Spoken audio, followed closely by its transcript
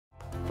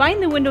Find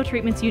the window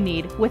treatments you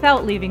need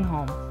without leaving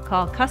home.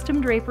 Call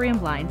Custom Drapery and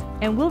Blinds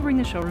and we'll bring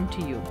the showroom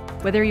to you.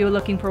 Whether you're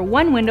looking for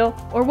one window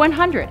or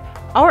 100,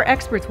 our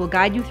experts will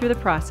guide you through the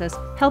process,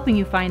 helping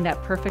you find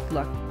that perfect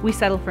look. We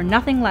settle for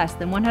nothing less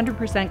than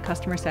 100%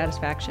 customer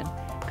satisfaction.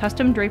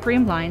 Custom Drapery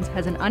and Blinds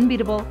has an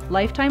unbeatable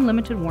lifetime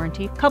limited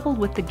warranty coupled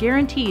with the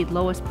guaranteed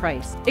lowest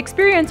price.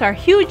 Experience our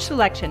huge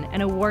selection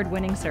and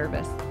award-winning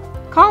service.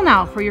 Call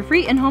now for your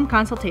free in-home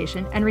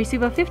consultation and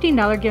receive a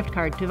 $15 gift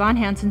card to Von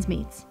Hanson's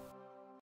Meats.